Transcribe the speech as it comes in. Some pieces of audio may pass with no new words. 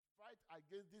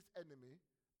against this enemy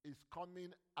is coming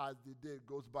as the day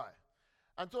goes by.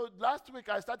 And so last week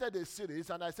I started a series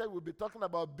and I said we'll be talking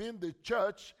about being the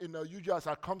church in unusual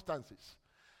circumstances.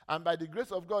 And by the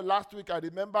grace of God, last week I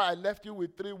remember I left you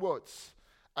with 3 words.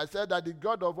 I said that the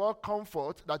God of all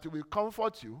comfort, that He will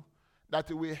comfort you, that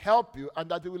He will help you, and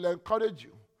that He will encourage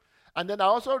you. And then I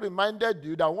also reminded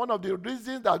you that one of the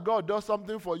reasons that God does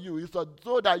something for you is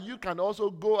so that you can also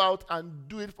go out and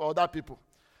do it for other people.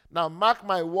 Now, mark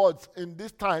my words, in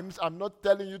these times, I'm not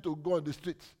telling you to go on the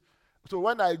streets. So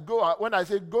when I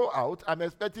say go out, I'm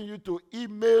expecting you to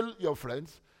email your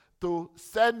friends, to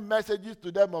send messages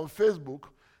to them on Facebook,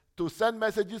 to send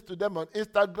messages to them on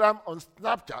Instagram, on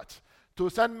Snapchat, to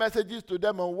send messages to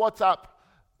them on WhatsApp,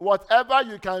 whatever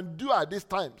you can do at these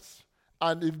times.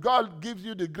 And if God gives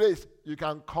you the grace, you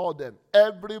can call them.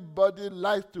 Everybody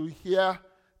likes to hear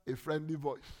a friendly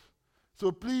voice.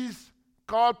 So please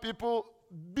call people,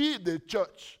 be the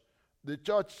church. The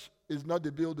church is not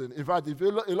the building. In fact, if a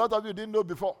lot of you didn't know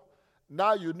before,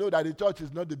 now you know that the church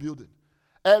is not the building.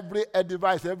 Every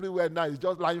device everywhere now is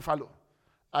just lying fallow.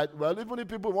 Well, even if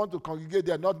people want to congregate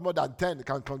there, not more than 10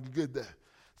 can congregate there.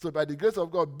 So by the grace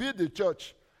of God, be the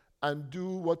church and do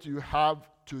what you have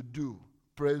to do.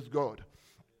 Praise God.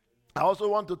 I also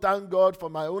want to thank God for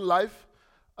my own life.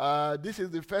 This is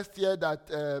the first year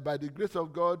that, by the grace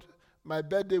of God, my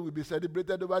birthday will be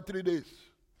celebrated over 3 days.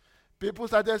 People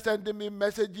started sending me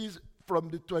messages from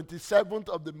the 27th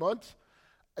of the month.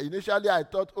 Initially, I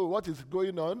thought, what is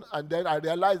going on? And then I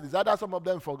realized it's either some of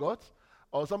them forgot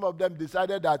or some of them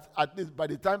decided that at least by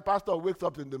the time pastor wakes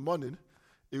up in the morning,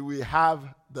 he will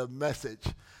have the message.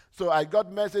 So I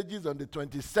got messages on the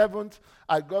 27th.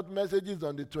 I got messages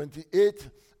on the 28th.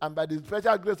 And by the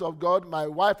special grace of God, my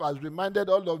wife has reminded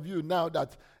all of you now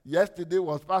that yesterday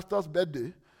was pastor's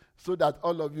birthday so that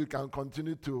all of you can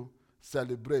continue to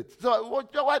celebrate. So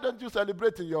why don't you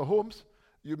celebrate in your homes?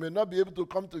 You may not be able to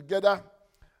come together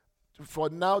for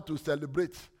now to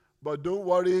celebrate. But don't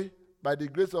worry. By the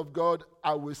grace of God,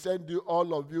 I will send you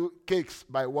all of you cakes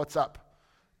by WhatsApp.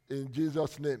 In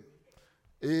Jesus' name.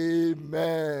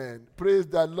 Amen. Praise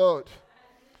the Lord.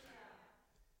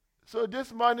 So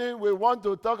this morning we want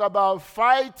to talk about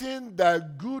fighting the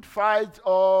good fight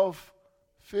of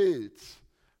faith.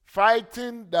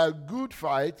 Fighting the good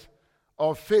fight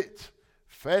of faith.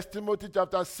 1 Timothy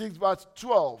chapter 6 verse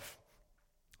 12.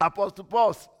 Apostle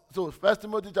Paul, so 1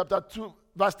 Timothy chapter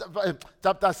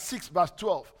 6 verse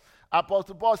 12.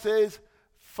 Apostle Paul says,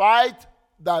 fight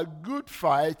the good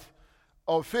fight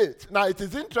of faith. Now it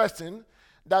is interesting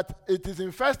that it is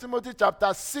in 1 Timothy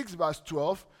chapter 6 verse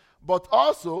 12, but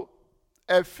also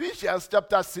Ephesians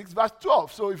chapter 6 verse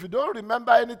 12. So if you don't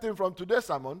remember anything from today's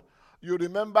sermon, you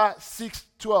remember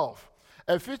 6:12.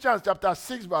 Ephesians chapter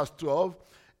 6 verse 12,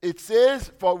 it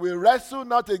says, for we wrestle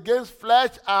not against flesh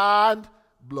and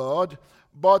blood,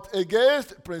 but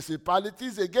against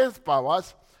principalities, against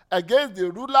powers, against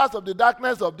the rulers of the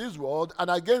darkness of this world, and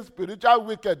against spiritual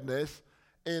wickedness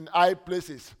in high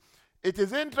places. It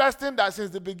is interesting that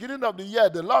since the beginning of the year,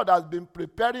 the Lord has been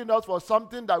preparing us for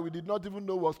something that we did not even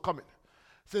know was coming.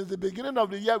 Since the beginning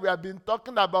of the year, we have been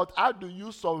talking about how do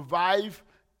you survive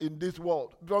in this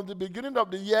world. From the beginning of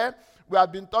the year, we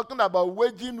have been talking about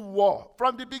waging war.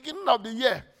 From the beginning of the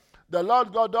year, the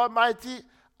Lord God Almighty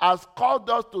has called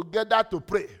us together to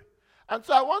pray. And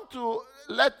so I want to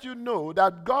let you know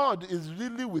that God is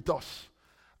really with us.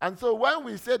 And so when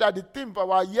we say that the theme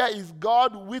for our year is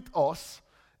God with us,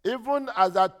 even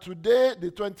as at today,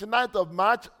 the 29th of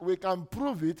March, we can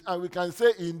prove it and we can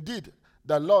say, indeed,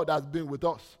 the Lord has been with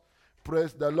us.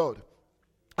 Praise the Lord.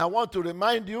 I want to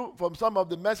remind you from some of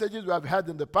the messages we have had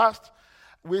in the past,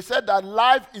 we said that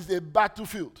life is a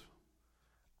battlefield.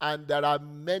 And there are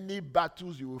many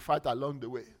battles you will fight along the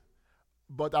way.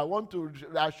 But I want to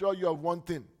assure you of one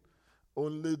thing.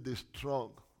 Only the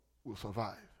strong will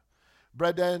survive.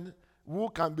 Brethren, who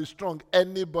can be strong?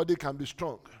 Anybody can be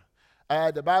strong.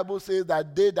 The Bible says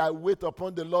that they that wait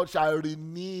upon the Lord shall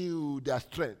renew their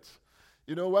strength.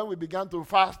 You know, when we began to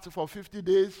fast for 50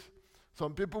 days,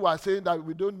 some people were saying that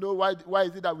we don't know why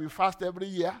is it that we fast every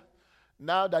year.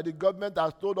 Now that the government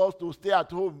has told us to stay at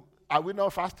home, are we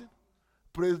not fasting?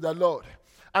 Praise the Lord.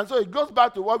 And so it goes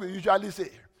back to what we usually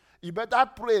say. You better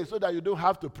pray so that you don't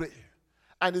have to pray.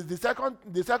 And it's the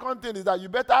second thing is that you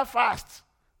better fast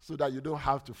so that you don't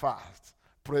have to fast.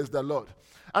 Praise the Lord.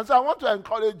 And so I want to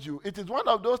encourage you. It is one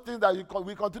of those things that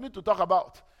we continue to talk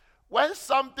about. When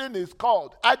something is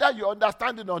called, either you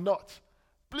understand it or not,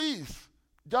 please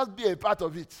just be a part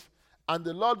of it. And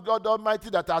the Lord God Almighty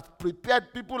that has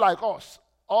prepared people like us,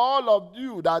 all of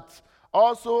you that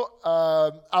also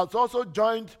has also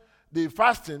joined the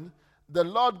fasting, the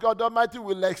Lord God Almighty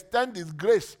will extend His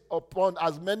grace upon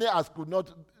as many as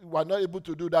were not able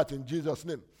to do that in Jesus'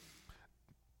 name.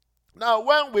 Now,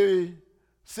 when we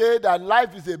say that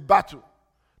life is a battle,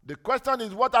 the question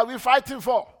is, what are we fighting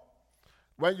for?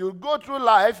 When you go through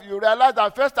life, you realize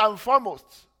that first and foremost,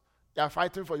 you are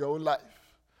fighting for your own life.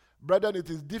 Brethren, it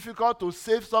is difficult to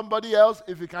save somebody else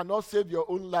if you cannot save your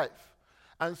own life.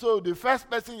 And so the first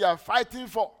person you are fighting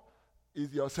for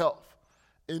is yourself.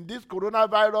 In this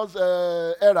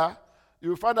coronavirus era,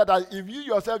 you find out that if you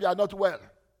yourself are not well,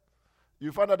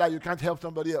 you find out that you can't help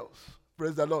somebody else.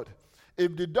 Praise the Lord.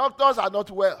 If the doctors are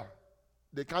not well,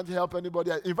 they can't help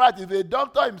anybody else. In fact, if a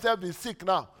doctor himself is sick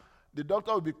now, the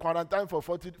doctor will be quarantined for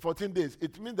 14 days.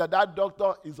 It means that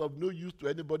doctor is of no use to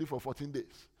anybody for 14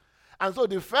 days. And so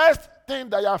the first thing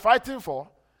that you are fighting for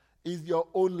is your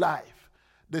own life.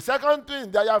 The second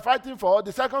thing that you are fighting for,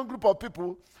 the second group of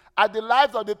people, are the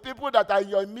lives of the people that are in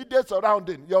your immediate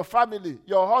surrounding, your family,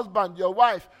 your husband, your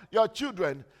wife, your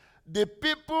children, the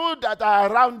people that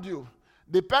are around you.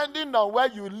 Depending on where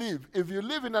you live, if you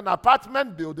live in an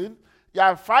apartment building, you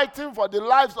are fighting for the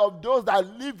lives of those that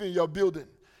live in your building.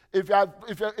 If you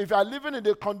are living in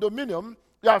a condominium,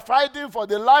 you are fighting for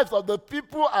the lives of the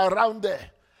people around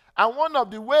there. And one of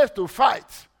the ways to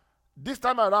fight this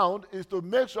time around is to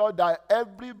make sure that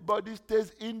everybody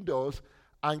stays indoors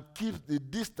and keeps the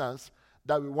distance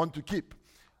that we want to keep.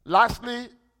 Lastly,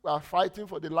 we are fighting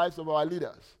for the lives of our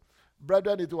leaders.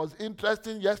 Brethren, it was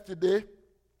interesting yesterday,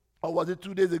 or was it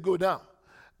 2 days ago now,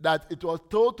 that it was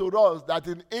told to us that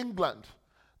in England,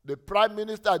 the Prime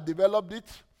Minister developed it,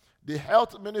 the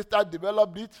Health Minister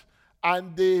developed it,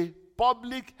 and the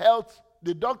public health,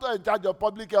 the doctor in charge of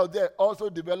public health there also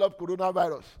developed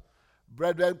coronavirus.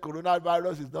 Brethren,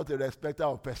 coronavirus is not a respecter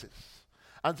of persons.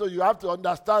 And so you have to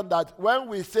understand that when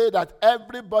we say that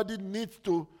everybody needs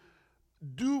to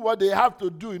do what they have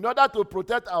to do in order to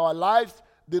protect our lives,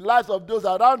 the lives of those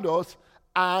around us,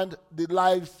 and the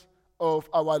lives of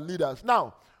our leaders.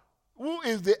 Now, who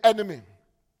is the enemy?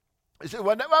 You see,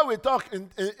 whenever we talk in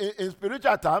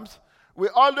spiritual terms, we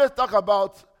always talk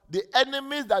about the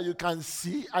enemies that you can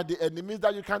see and the enemies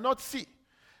that you cannot see.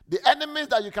 The enemies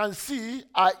that you can see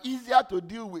are easier to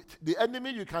deal with. The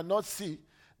enemy you cannot see,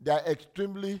 they are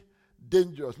extremely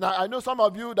dangerous. Now, I know some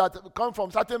of you that come from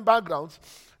certain backgrounds,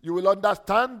 you will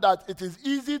understand that it is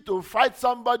easy to fight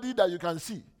somebody that you can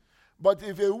see. But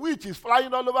if a witch is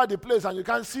flying all over the place and you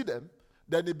can't see them,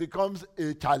 then it becomes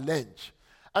a challenge.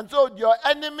 And so your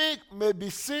enemy may be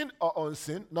seen or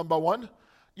unseen, number one.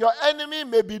 Your enemy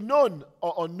may be known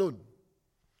or unknown.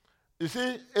 You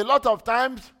see, a lot of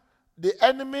times, the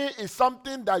enemy is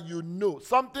something that you know,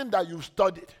 something that you've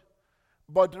studied.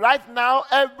 But right now,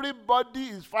 everybody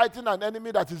is fighting an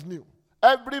enemy that is new.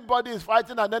 Everybody is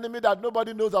fighting an enemy that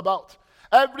nobody knows about.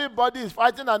 Everybody is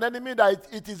fighting an enemy that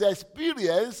it is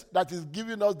experience that is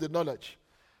giving us the knowledge.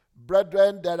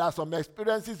 Brethren, there are some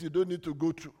experiences you don't need to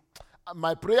go through.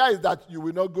 My prayer is that you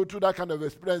will not go through that kind of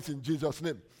experience in Jesus'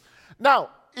 name. Now,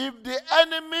 if the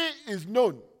enemy is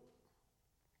known,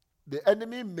 the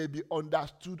enemy may be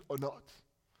understood or not.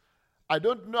 I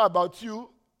don't know about you.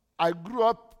 I grew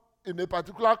up in a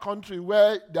particular country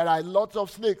where there are lots of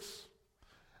snakes.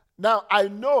 Now, I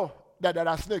know that there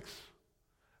are snakes.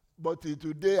 But till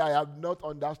today, I have not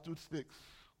understood snakes.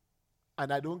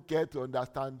 And I don't care to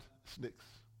understand snakes.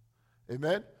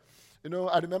 Amen? You know,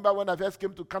 I remember when I first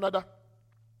came to Canada,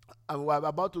 and we were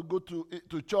about to go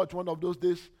to church one of those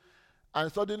days,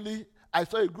 and suddenly I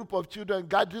saw a group of children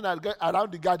gathering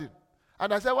around the garden.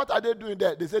 And I said, what are they doing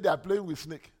there? They said they are playing with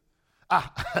snake.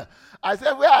 I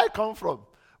said, where I come from,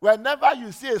 whenever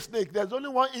you see a snake, there's only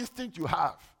one instinct you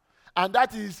have. And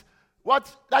that is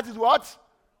what?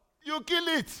 You kill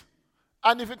it.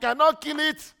 And if you cannot kill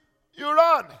it, you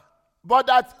run. But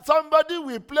that somebody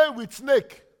will play with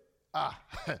snake.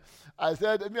 I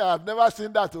said, I have never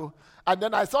seen that. And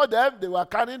then I saw them, they were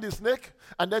carrying the snake,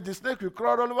 and then the snake will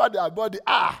crawl all over their body.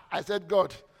 I said,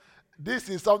 God, this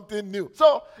is something new.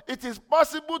 So it is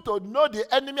possible to know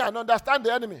the enemy and understand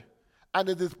the enemy. And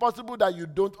it is possible that you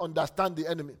don't understand the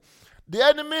enemy. The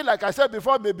enemy, like I said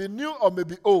before, may be new or may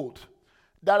be old.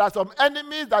 There are some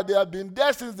enemies that they have been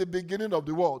there since the beginning of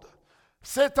the world.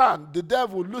 Satan, the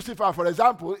devil, Lucifer, for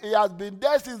example, he has been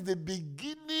there since the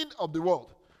beginning of the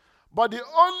world. But the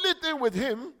only thing with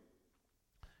him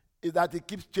is that he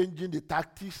keeps changing the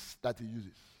tactics that he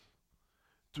uses.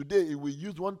 Today, he will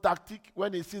use one tactic.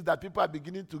 When he sees that people are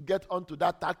beginning to get onto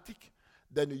that tactic,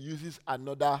 then he uses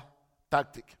another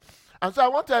tactic. And so I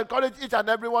want to encourage each and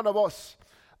every one of us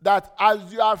that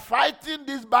as you are fighting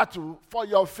this battle for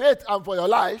your faith and for your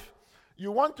life,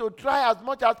 you want to try as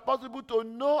much as possible to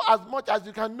know as much as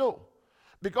you can know.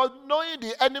 Because knowing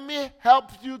the enemy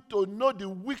helps you to know the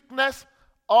weakness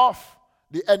of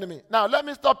the enemy. Now, let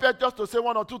me stop here just to say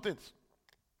one or two things.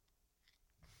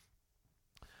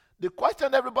 The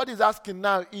question everybody is asking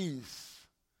now is,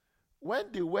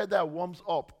 when the weather warms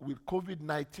up, will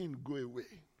COVID-19 go away?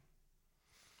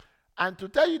 And to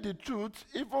tell you the truth,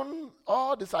 even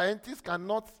all the scientists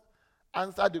cannot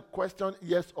answer the question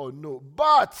yes or no.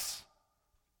 But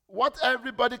what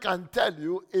everybody can tell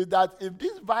you is that if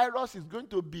this virus is going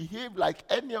to behave like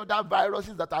any other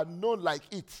viruses that are known like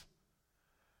it,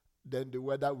 then the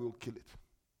weather will kill it.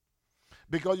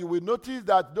 Because you will notice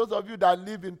that those of you that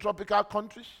live in tropical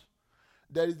countries,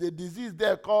 there is a disease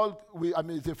there called,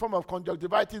 it's a form of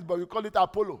conjunctivitis, but we call it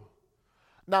Apollo.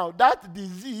 Now, that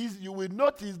disease, you will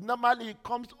notice, normally it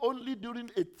comes only during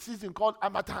a season called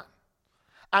Harmattan.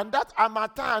 And that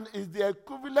Harmattan is the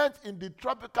equivalent in the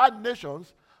tropical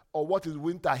nations of what is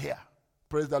winter here.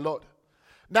 Praise the Lord.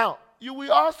 Now, you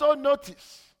will also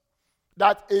notice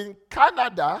that in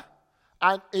Canada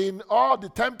and in all the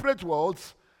temperate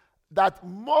worlds, that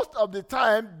most of the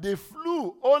time the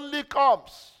flu only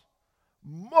comes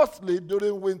mostly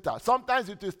during winter. Sometimes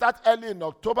it will start early in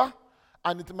October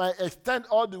and it might extend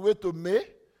all the way to May.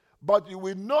 But you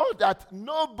will know that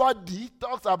nobody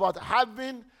talks about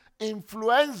having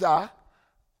influenza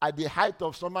at the height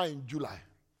of summer in July.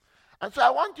 And so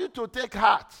I want you to take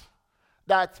heart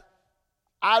that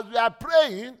as we are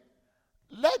praying,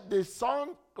 let the sun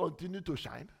continue to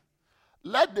shine.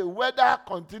 Let the weather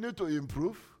continue to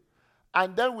improve.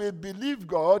 And then we believe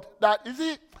God that, you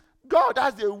see, God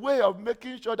has a way of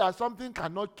making sure that something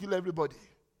cannot kill everybody.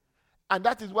 And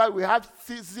that is why we have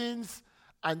seasons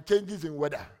and changes in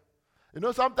weather. You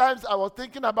know, sometimes I was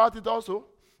thinking about it also.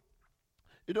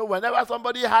 You know, whenever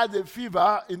somebody has a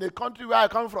fever in a country where I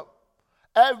come from,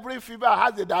 every fever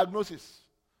has a diagnosis.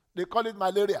 They call it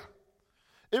malaria.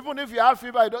 Even if you have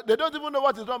fever, they don't even know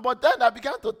what is wrong. But then I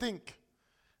began to think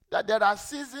that there are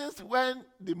seasons when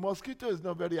the mosquito is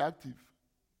not very active.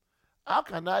 How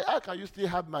can you still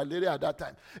have malaria at that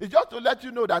time? It's just to let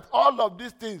you know that all of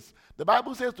these things, the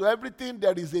Bible says to everything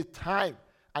there is a time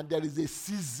and there is a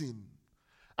season.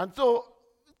 And so,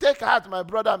 take heart, my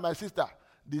brother and my sister.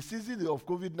 The season of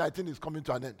COVID-19 is coming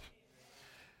to an end.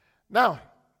 Now,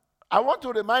 I want to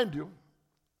remind you,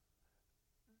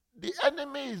 the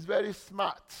enemy is very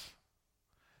smart.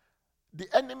 The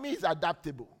enemy is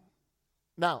adaptable.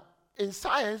 Now, in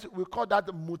science, we call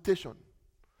that mutation.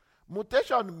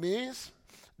 Mutation means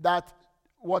that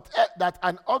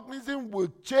an organism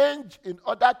will change in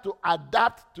order to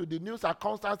adapt to the new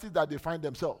circumstances that they find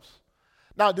themselves.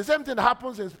 Now, the same thing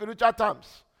happens in spiritual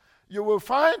terms. You will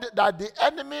find that the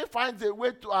enemy finds a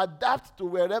way to adapt to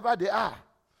wherever they are.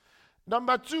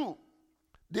 Number two,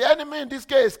 the enemy in this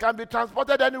case can be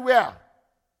transported anywhere.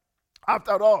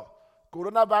 After all,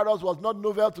 coronavirus was not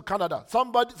novel to Canada.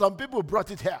 Some people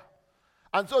brought it here.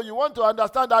 And so you want to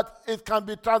understand that it can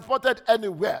be transported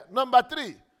anywhere. Number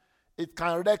three, it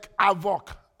can wreak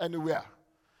havoc anywhere.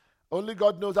 Only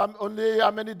God knows only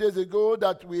how many days ago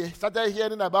that we started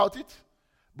hearing about it.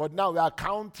 But now we are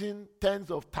counting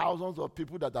tens of thousands of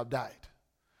people that have died.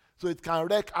 So it can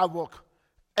wreak havoc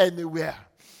anywhere.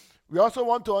 We also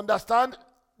want to understand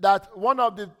that one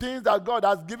of the things that God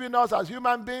has given us as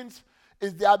human beings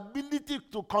is the ability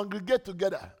to congregate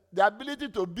together, the ability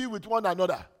to be with one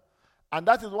another. And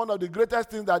that is one of the greatest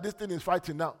things that this thing is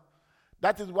fighting now.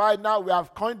 That is why now we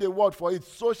have coined a word for it,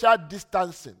 social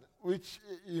distancing, which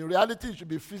in reality should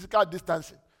be physical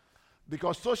distancing.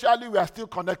 Because socially we are still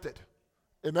connected.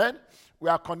 Amen? We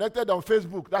are connected on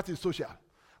Facebook, that is social.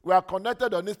 We are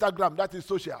connected on Instagram, that is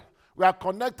social. We are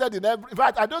connected in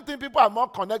fact, I don't think people are more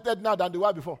connected now than they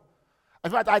were before.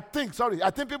 In fact, I think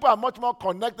people are much more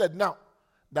connected now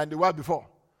than they were before.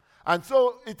 And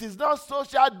so it is not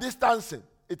social distancing.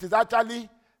 It is actually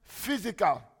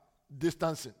physical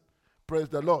distancing. Praise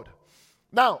the Lord.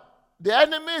 Now, the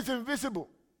enemy is invisible,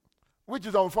 which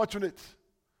is unfortunate.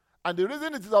 And the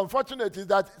reason it is unfortunate is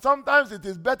that sometimes it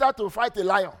is better to fight a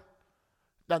lion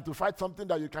than to fight something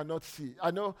that you cannot see.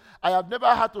 I know I have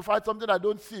never had to fight something I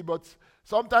don't see, but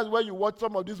sometimes when you watch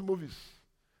some of these movies,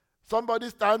 somebody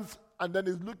stands and then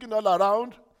is looking all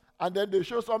around, and then they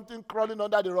show something crawling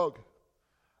under the rug.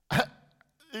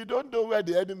 You don't know where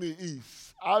the enemy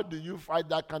is. How do you fight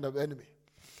that kind of enemy?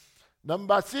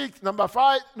 Number six,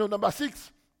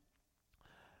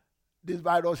 this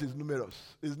virus is numerous.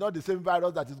 It's not the same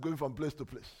virus that is going from place to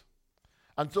place.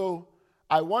 And so,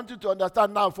 I want you to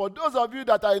understand now, for those of you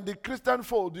that are in the Christian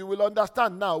fold, you will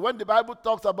understand now when the Bible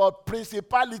talks about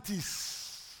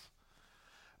principalities.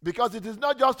 Because it is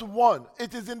not just one,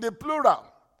 it is in the plural.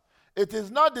 It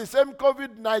is not the same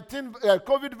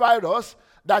COVID virus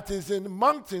that is in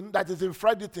Moncton, that is in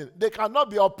Fredericton. They cannot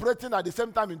be operating at the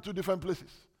same time in two different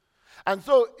places. And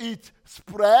so it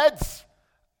spreads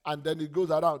and then it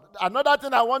goes around. Another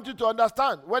thing I want you to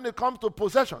understand when it comes to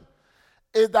possession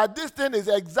is that this thing is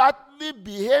exactly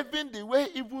behaving the way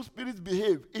evil spirits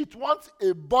behave. It wants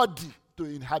a body to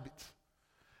inhabit.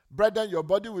 Brethren, your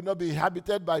body will not be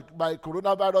inhabited by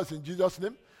coronavirus in Jesus'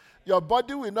 name. Your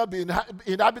body will not be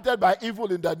inhabited by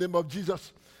evil in the name of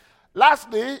Jesus.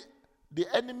 Lastly, the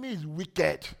enemy is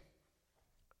wicked.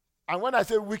 And when I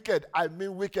say wicked, I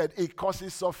mean wicked. It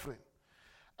causes suffering.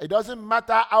 It doesn't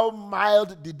matter how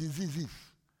mild the disease is.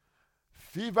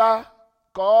 Fever,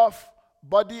 cough,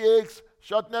 body aches,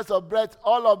 shortness of breath,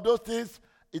 all of those things,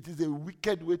 it is a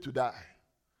wicked way to die.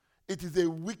 It is a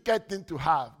wicked thing to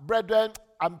have. Brethren,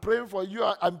 I'm praying for you.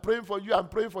 I'm praying for you. I'm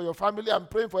praying for your family. I'm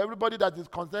praying for everybody that is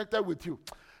connected with you.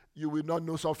 You will not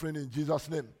know suffering in Jesus'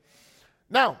 name.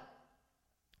 Now,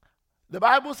 the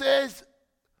Bible says,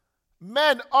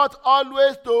 men ought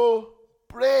always to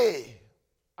pray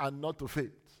and not to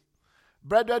faint.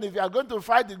 Brethren, if you are going to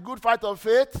fight the good fight of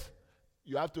faith,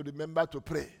 you have to remember to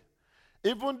pray.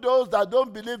 Even those that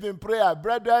don't believe in prayer,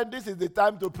 brethren, this is the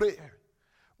time to pray.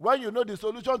 When you know the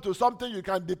solution to something, you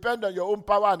can depend on your own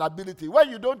power and ability. When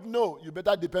you don't know, you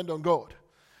better depend on God.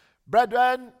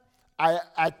 Brethren,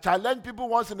 I challenge people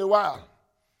once in a while.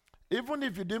 Even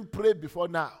if you didn't pray before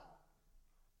now,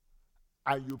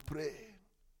 and you pray,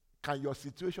 can your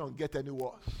situation get any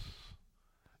worse?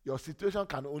 Your situation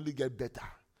can only get better.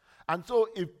 And so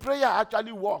if prayer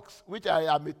actually works, which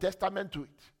I am a testament to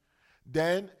it,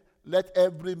 then let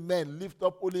every man lift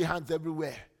up holy hands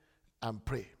everywhere and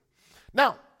pray.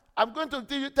 Now, I'm going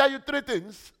to tell you three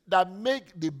things that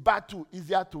make the battle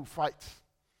easier to fight.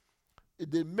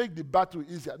 They make the battle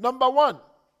easier. Number one,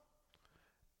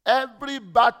 every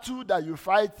battle that you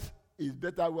fight is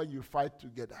better when you fight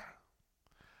together.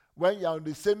 When you're on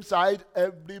the same side,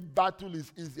 every battle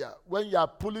is easier. When you are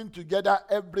pulling together,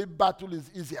 every battle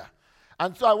is easier.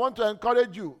 And so I want to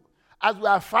encourage you, as we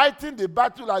are fighting the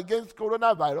battle against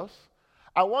coronavirus,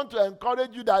 I want to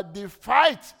encourage you that the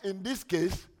fight in this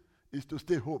case is to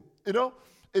stay home. You know,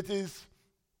 it is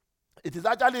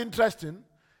actually interesting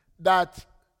that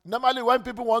normally when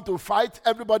people want to fight,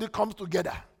 everybody comes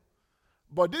together.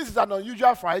 But this is an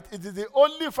unusual fight. It is the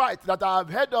only fight that I have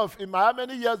heard of in my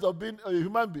many years of being a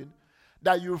human being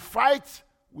that you fight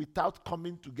without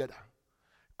coming together.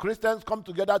 Christians come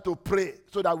together to pray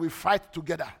so that we fight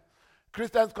together.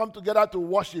 Christians come together to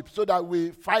worship so that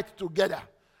we fight together.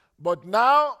 But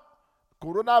now,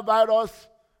 coronavirus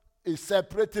is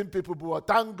separating people. But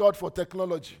thank God for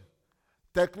technology.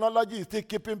 Technology is still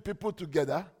keeping people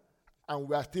together, and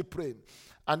we are still praying.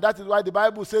 And that is why the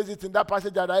Bible says it in that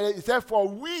passage that I read. It says, for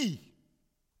we.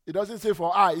 It doesn't say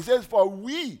for I. It says, for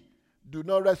we do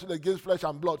not wrestle against flesh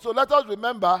and blood. So let us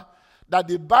remember that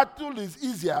the battle is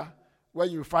easier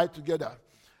when you fight together.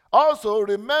 Also,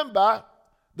 remember,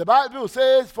 the Bible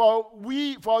says, for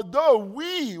though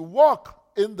we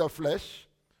walk in the flesh,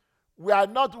 we are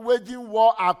not waging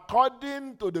war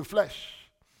according to the flesh.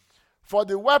 For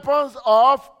the weapons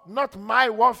of, not my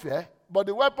warfare, but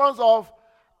the weapons of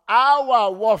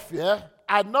our warfare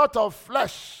are not of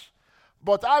flesh,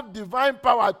 but have divine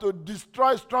power to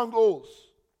destroy strongholds.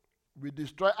 We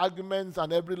destroy arguments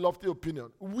and every lofty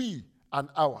opinion. We and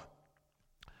our.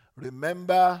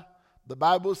 Remember, the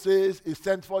Bible says he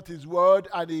sent forth his word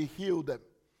and he healed them.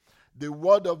 The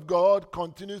word of God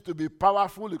continues to be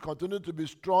powerful. It continues to be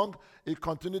strong. It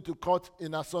continues to cut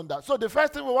in asunder. So the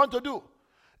first thing we want to do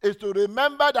is to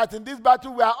remember that in this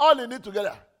battle we are all in it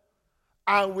together.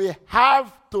 And we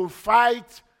have to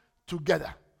fight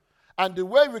together. And the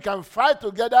way we can fight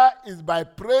together is by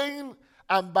praying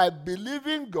and by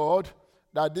believing God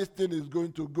that this thing is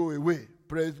going to go away.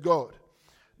 Praise God.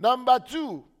 Number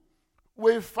two,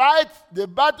 we fight, the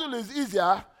battle is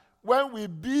easier when we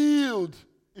build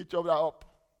each other up.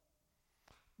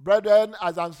 Brethren,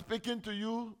 as I'm speaking to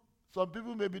you, some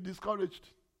people may be discouraged.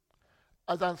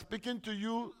 As I'm speaking to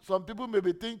you, some people may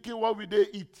be thinking, what will they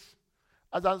eat?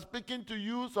 As I'm speaking to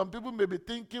you, some people may be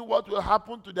thinking what will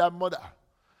happen to their mother.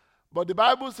 But the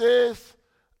Bible says,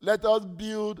 let us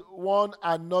build one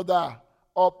another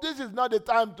up. This is not the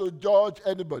time to judge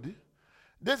anybody.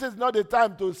 This is not the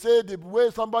time to say the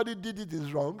way somebody did it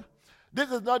is wrong.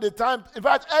 This is not the time. In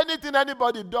fact, anything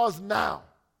anybody does now,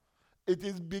 it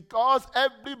is because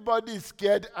everybody is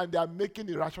scared and they are making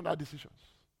irrational decisions.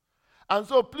 And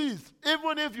so please,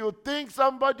 even if you think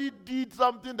somebody did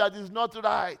something that is not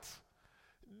right,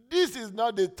 this is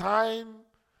not the time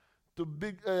to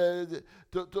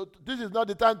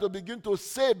begin to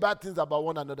say bad things about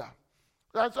one another.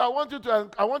 And so I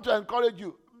want to encourage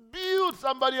you. Build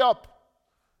somebody up.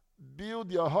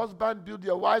 Build your husband, build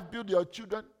your wife, build your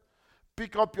children.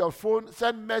 Pick up your phone,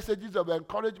 send messages of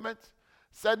encouragement.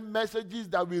 Send messages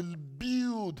that will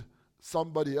build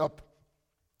somebody up.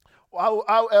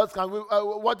 How else can we,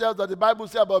 what else does the Bible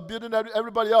say about building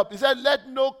everybody up? It said, let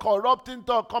no corrupting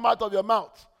talk come out of your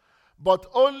mouth, but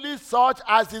only such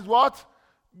as is what?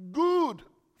 Good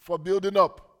for building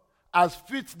up, as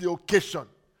fits the occasion,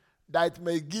 that it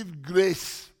may give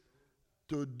grace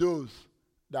to those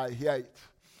that hear it.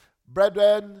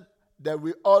 Brethren, there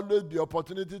will always be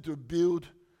opportunity to build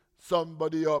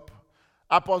somebody up.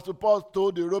 Apostle Paul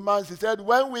told the Romans, he said,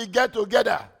 when we get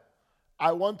together,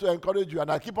 I want to encourage you.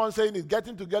 And I keep on saying it,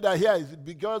 getting together here is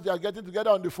because you are getting together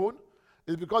on the phone.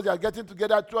 It's because you are getting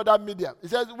together through other media. He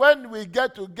says, when we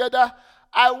get together,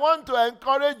 I want to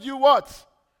encourage you what?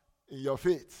 In your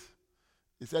faith.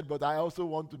 He said, but I also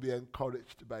want to be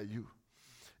encouraged by you.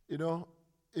 You know,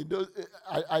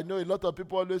 I know a lot of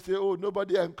people always say, oh,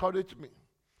 nobody encouraged me.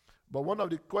 But one of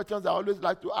the questions I always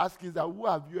like to ask is that who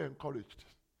have you encouraged?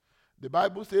 The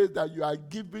Bible says that you are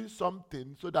giving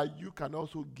something so that you can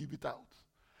also give it out.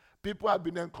 People have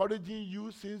been encouraging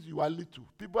you since you were little.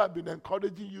 People have been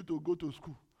encouraging you to go to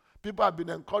school. People have been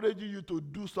encouraging you to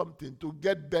do something, to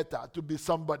get better, to be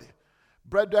somebody.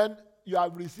 Brethren, you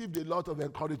have received a lot of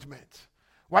encouragement.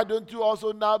 Why don't you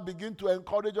also now begin to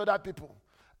encourage other people?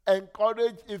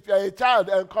 Encourage, if you're a child,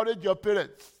 encourage your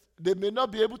parents. They may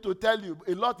not be able to tell you.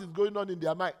 A lot is going on in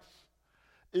their minds.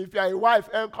 If you're a wife,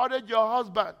 encourage your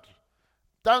husband.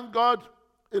 Thank God,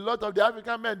 a lot of the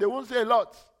African men, they won't say a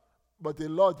lot, but a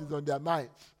lot is on their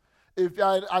minds. If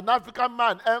you're an African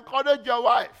man, encourage your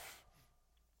wife.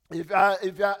 If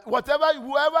you're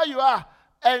whoever you are,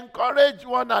 encourage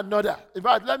one another. In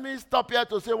fact, let me stop here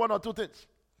to say one or two things.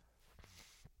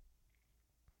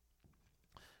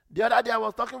 The other day I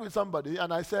was talking with somebody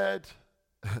and I said,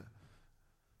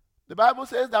 the Bible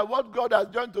says that what God has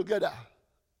joined together,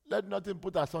 let nothing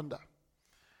put asunder.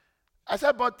 I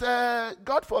said, but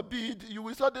God forbid, you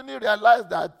will suddenly realize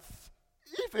that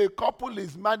if a couple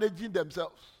is managing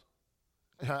themselves,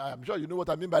 I'm sure you know what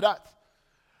I mean by that,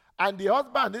 and the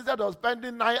husband, instead of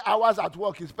spending 9 hours at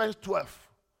work, he spends 12.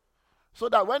 So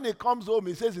that when he comes home,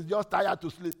 he says he's just tired to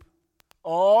sleep.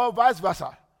 Or vice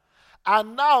versa.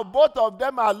 And now both of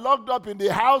them are locked up in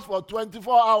the house for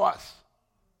 24 hours.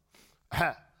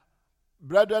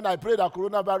 Brethren, I pray that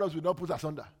coronavirus will not put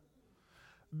asunder.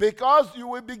 Because you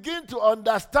will begin to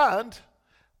understand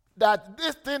that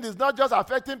this thing is not just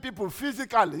affecting people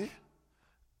physically,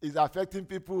 it's affecting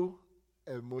people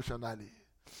emotionally.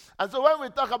 And so when we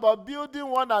talk about building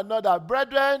one another,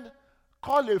 brethren,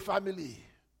 call a family.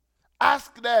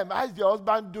 Ask them, how's your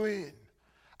husband doing?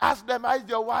 Ask them, how's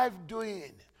your wife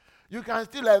doing? You can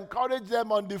still encourage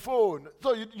them on the phone.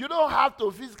 So you don't have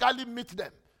to physically meet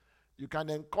them. You can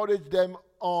encourage them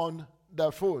on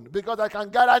the phone. Because I can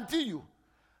guarantee you,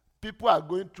 people are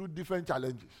going through different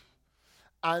challenges.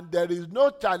 And there is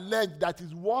no challenge that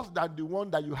is worse than the one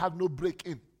that you have no break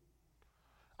in.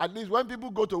 At least when people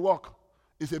go to work,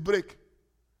 it's a break.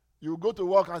 You go to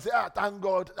work and say, thank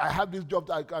God, I have this job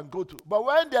that I can go to. But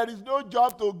when there is no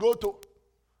job to go to,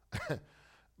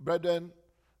 brethren,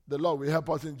 the Lord will help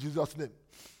us in Jesus' name.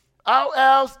 How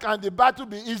else can the battle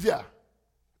be easier?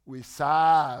 We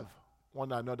serve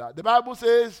one another. The Bible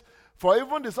says, for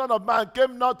even the Son of Man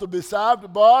came not to be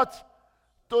served, but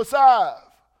to serve.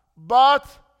 But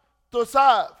to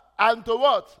serve. And to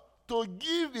what? To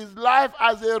give his life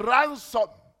as a ransom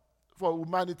for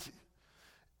humanity.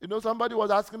 You know, somebody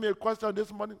was asking me a question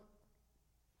this morning.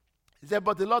 He said,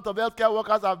 but a lot of healthcare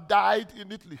workers have died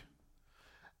in Italy.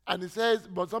 And he says,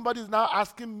 but somebody is now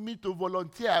asking me to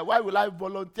volunteer. Why will I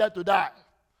volunteer to die?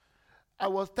 I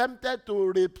was tempted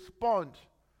to respond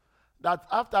that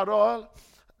after all,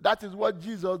 that is what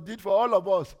Jesus did for all of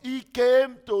us. He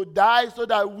came to die so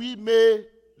that we may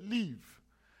live.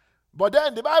 But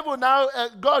then the Bible now,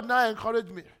 God now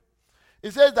encouraged me. He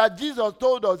says that Jesus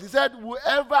told us, he said,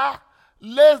 whoever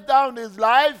lays down his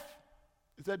life,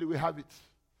 he said he will have it.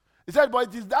 He said, but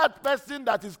it is that person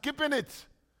that is keeping it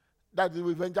that he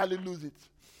will eventually lose it.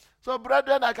 So,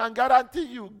 brethren, I can guarantee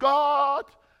you, God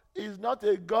is not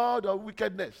a God of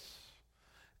wickedness.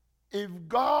 If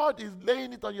God is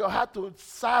laying it on your heart to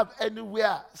serve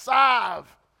anywhere, serve.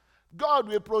 God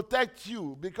will protect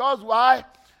you. Because why?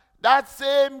 That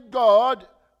same God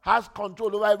has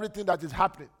control over everything that is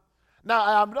happening. Now,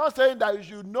 I am not saying that you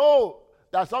should know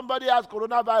that somebody has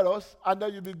coronavirus and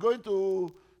then you'll be going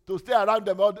to stay around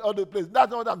them all the place. That's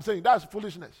not what I'm saying. That's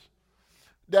foolishness.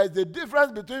 There's a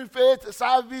difference between faith,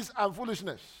 service, and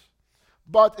foolishness.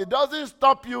 But it doesn't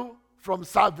stop you from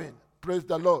serving. Praise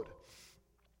the Lord.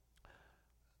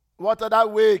 What other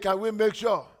way can we make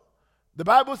sure? The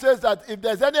Bible says that if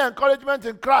there's any encouragement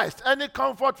in Christ, any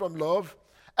comfort from love,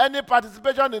 any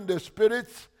participation in the Spirit,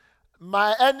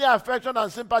 any affection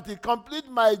and sympathy, complete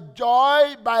my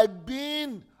joy by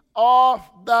being of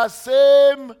the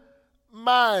same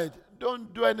mind.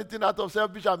 Don't do anything out of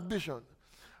selfish ambition.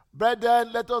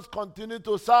 Brethren, let us continue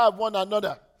to serve one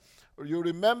another. You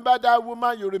remember that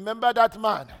woman, you remember that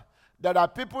man. There are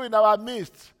people in our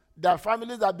midst, their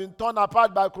families have been torn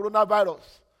apart by coronavirus.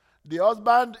 The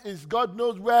husband is God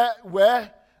knows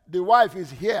where, the wife is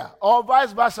here, or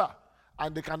vice versa.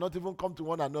 And they cannot even come to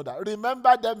one another.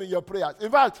 Remember them in your prayers.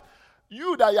 In fact,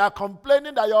 you that you are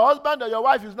complaining that your husband or your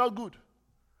wife is not good,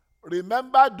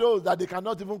 remember those that they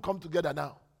cannot even come together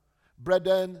now.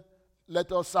 Brethren,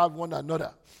 let us serve one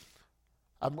another.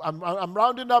 I'm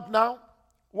rounding up now.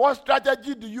 What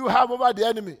strategy do you have over the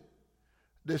enemy?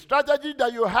 The strategy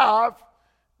that you have,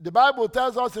 the Bible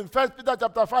tells us in 1 Peter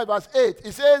chapter 5 verse 8,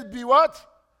 it says, be what?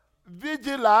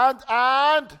 Vigilant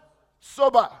and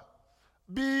sober.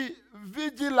 Be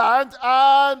vigilant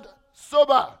and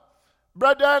sober.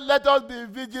 Brethren, let us be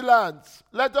vigilant.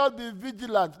 Let us be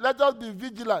vigilant. Let us be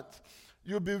vigilant.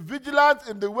 You'll be vigilant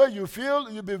in the way you feel.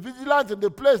 You'll be vigilant in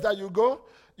the place that you go.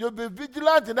 You'll be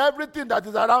vigilant in everything that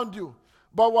is around you.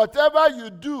 But whatever you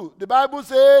do, the Bible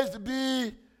says,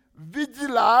 be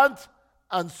vigilant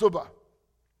and sober.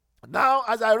 Now,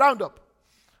 as I round up,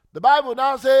 the Bible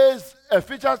now says,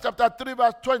 Ephesians chapter 3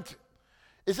 verse 20.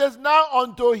 It says, now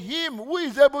unto him who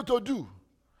is able to do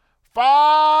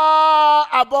far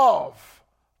above,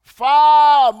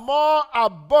 far more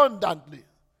abundantly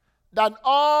than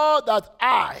all that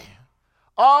I,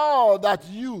 all that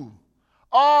you,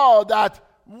 all that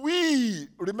we,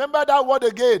 remember that word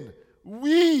again,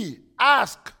 we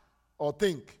ask or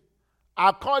think,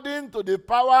 according to the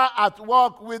power at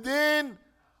work within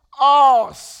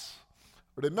us.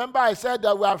 Remember I said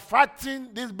that we are fighting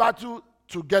this battle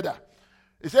together.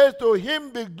 It says, to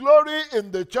him be glory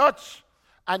in the church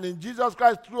and in Jesus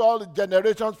Christ through all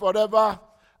generations forever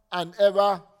and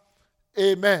ever.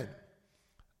 Amen.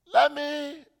 Let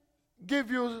me give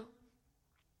you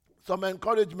some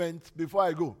encouragement before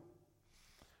I go.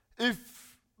 If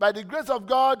by the grace of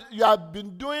God you have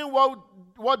been doing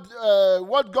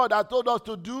what God has told us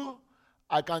to do,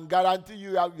 I can guarantee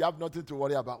you have nothing to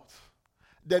worry about.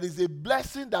 There is a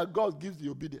blessing that God gives the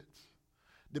obedient.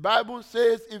 The Bible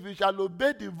says, if you shall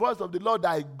obey the voice of the Lord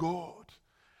thy God.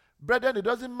 Brethren, it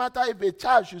doesn't matter if a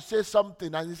child should say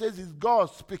something and he says it's God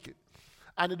speaking,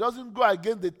 and it doesn't go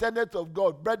against the tenets of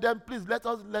God. Brethren, please let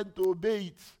us learn to obey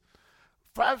it.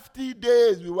 50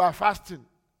 days we were fasting.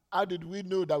 How did we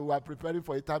know that we were preparing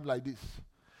for a time like this?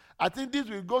 I think this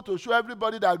will go to show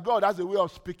everybody that God has a way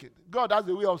of speaking. God has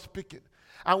a way of speaking.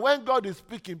 And when God is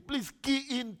speaking, please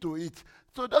key into it.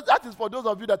 So that is for those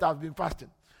of you that have been fasting.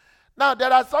 Now,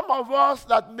 there are some of us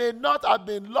that may not have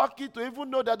been lucky to even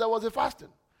know that there was a fasting.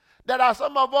 There are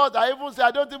some of us that even say,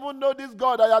 I don't even know this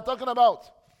God that you are talking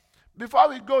about. Before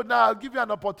we go now, I'll give you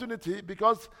an opportunity,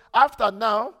 because after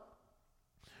now,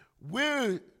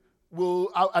 we will,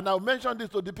 and I'll mention this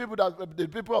to the people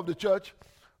of the church,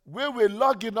 we will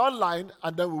log in online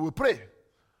and then we will pray,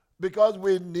 because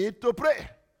we need to pray.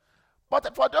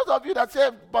 But for those of you that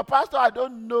say, but Pastor, I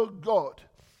don't know God,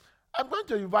 I'm going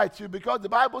to invite you, because the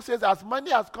Bible says as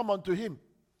many as come unto him,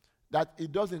 that he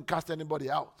doesn't cast anybody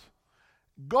out.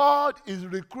 God is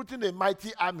recruiting a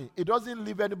mighty army. He doesn't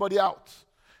leave anybody out.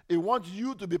 He wants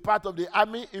you to be part of the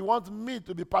army. He wants me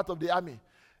to be part of the army.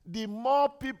 The more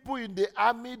people in the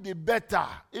army, the better,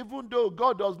 even though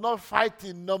God does not fight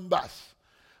in numbers.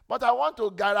 But I want to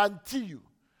guarantee you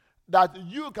that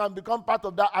you can become part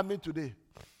of that army today.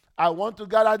 I want to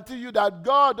guarantee you that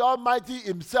God Almighty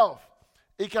himself,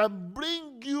 he can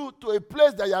bring you to a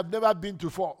place that you have never been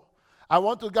before. I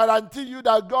want to guarantee you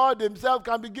that God himself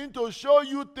can begin to show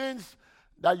you things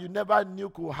that you never knew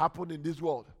could happen in this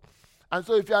world. And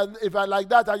so if you're like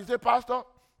that and you say, Pastor,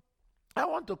 I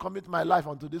want to commit my life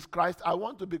unto this Christ. I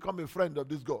want to become a friend of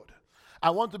this God.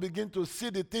 I want to begin to see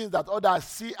the things that others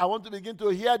see. I want to begin to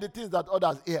hear the things that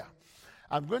others hear.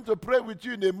 I'm going to pray with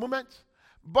you in a moment.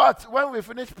 But when we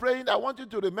finish praying, I want you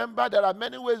to remember there are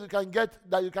many ways you can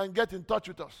get in touch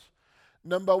with us.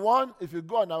 Number one, if you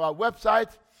go on our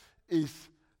website, is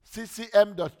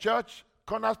ccm.church,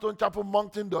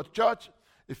 cornerstonechapelmoncton.church.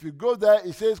 If you go there,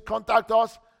 it says contact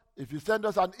us. If you send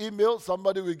us an email,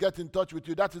 somebody will get in touch with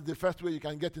you. That is the first way you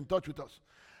can get in touch with us.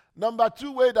 Number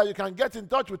two way that you can get in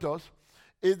touch with us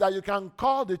is that you can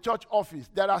call the church office.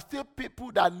 There are still people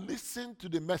that listen to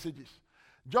the messages,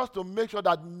 just to make sure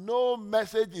that no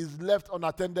message is left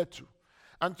unattended to.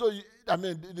 And so,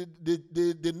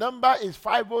 the number is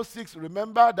 506.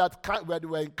 Remember that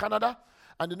we're in Canada.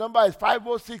 And the number is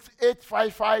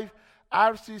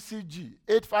 506-855-RCCG.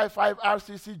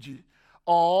 855-RCCG.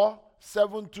 Or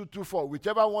 7224.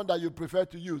 Whichever one that you prefer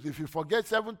to use. If you forget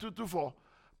 7224,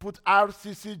 put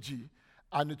RCCG.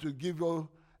 And it will give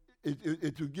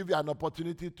you an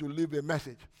opportunity to leave a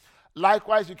message.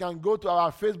 Likewise, you can go to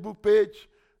our Facebook page.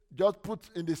 Just put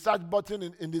in the search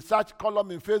button, in the search column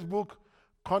in Facebook,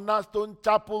 Cornerstone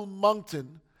Chapel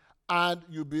Moncton, and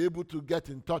you'll be able to get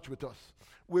in touch with us.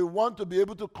 We want to be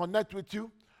able to connect with you.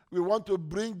 We want to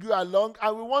bring you along,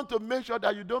 and we want to make sure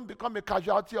that you don't become a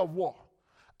casualty of war.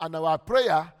 And our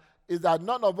prayer is that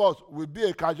none of us will be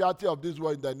a casualty of this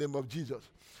war in the name of Jesus.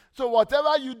 So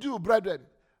whatever you do, brethren,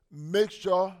 make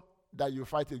sure that you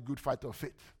fight a good fight of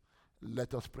faith.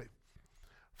 Let us pray.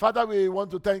 Father, we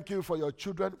want to thank you for your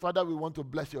children. Father, we want to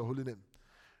bless your holy name.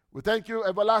 We thank you,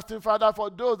 everlasting Father, for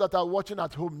those that are watching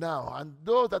at home now and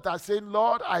those that are saying,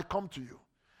 Lord, I come to you.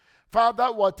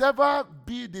 Father, whatever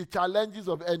be the challenges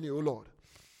of any, O Lord,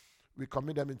 we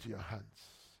commit them into your hands.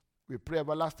 We pray,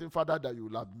 everlasting Father, that you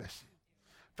will have mercy.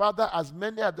 Father, as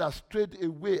many as are strayed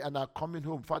away and are coming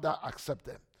home, Father, accept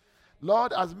them.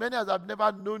 Lord, as many as have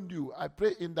never known you, I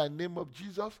pray in the name of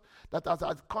Jesus that as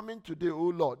are coming today, O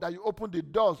Lord, that you open the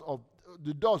doors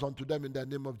unto them in the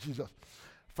name of Jesus.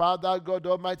 Father God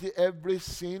Almighty, every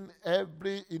sin,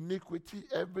 every iniquity,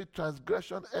 every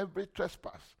transgression, every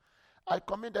trespass, I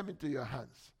commit them into your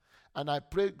hands. And I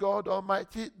pray, God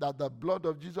Almighty, that the blood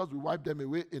of Jesus will wipe them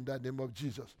away in the name of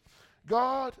Jesus.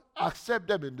 God, accept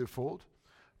them in the fold.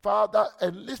 Father,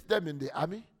 enlist them in the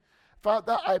army.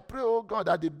 Father, I pray, oh God,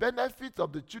 that the benefits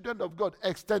of the children of God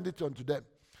extend it unto them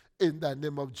in the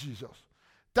name of Jesus.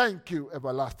 Thank you,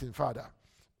 everlasting Father.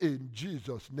 In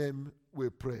Jesus' name we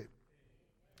pray.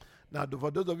 Now,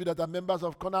 for those of you that are members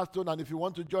of Cornerstone, and if you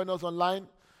want to join us online,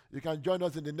 you can join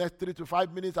us in the next 3 to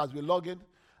 5 minutes as we log in.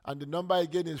 And the number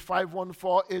again is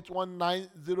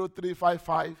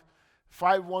 514-819-0355.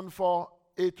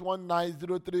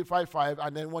 514-819-0355.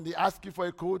 And then when they ask you for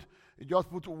a code, you just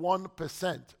put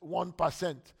 1%.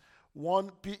 1%.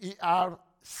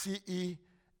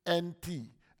 1%.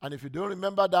 And if you don't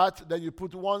remember that, then you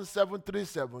put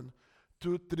 1737-2368.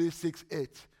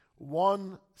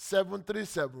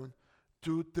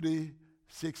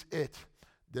 1737-2368.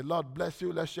 The Lord bless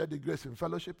you. Let's share the grace in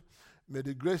fellowship. May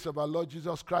the grace of our Lord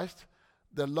Jesus Christ,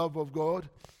 the love of God,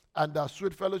 and the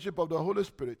sweet fellowship of the Holy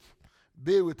Spirit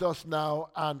be with us now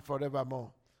and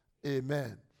forevermore.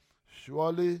 Amen.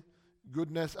 Surely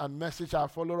goodness and mercy shall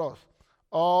follow us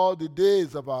all the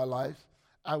days of our lives,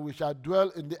 and we shall dwell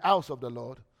in the house of the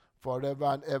Lord forever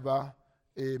and ever.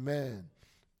 Amen.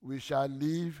 We shall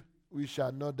live, we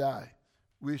shall not die.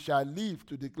 We shall live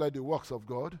to declare the works of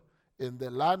God in the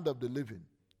land of the living.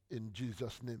 In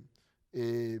Jesus' name,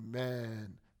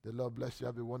 amen. The Lord bless you.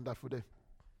 Have a wonderful day.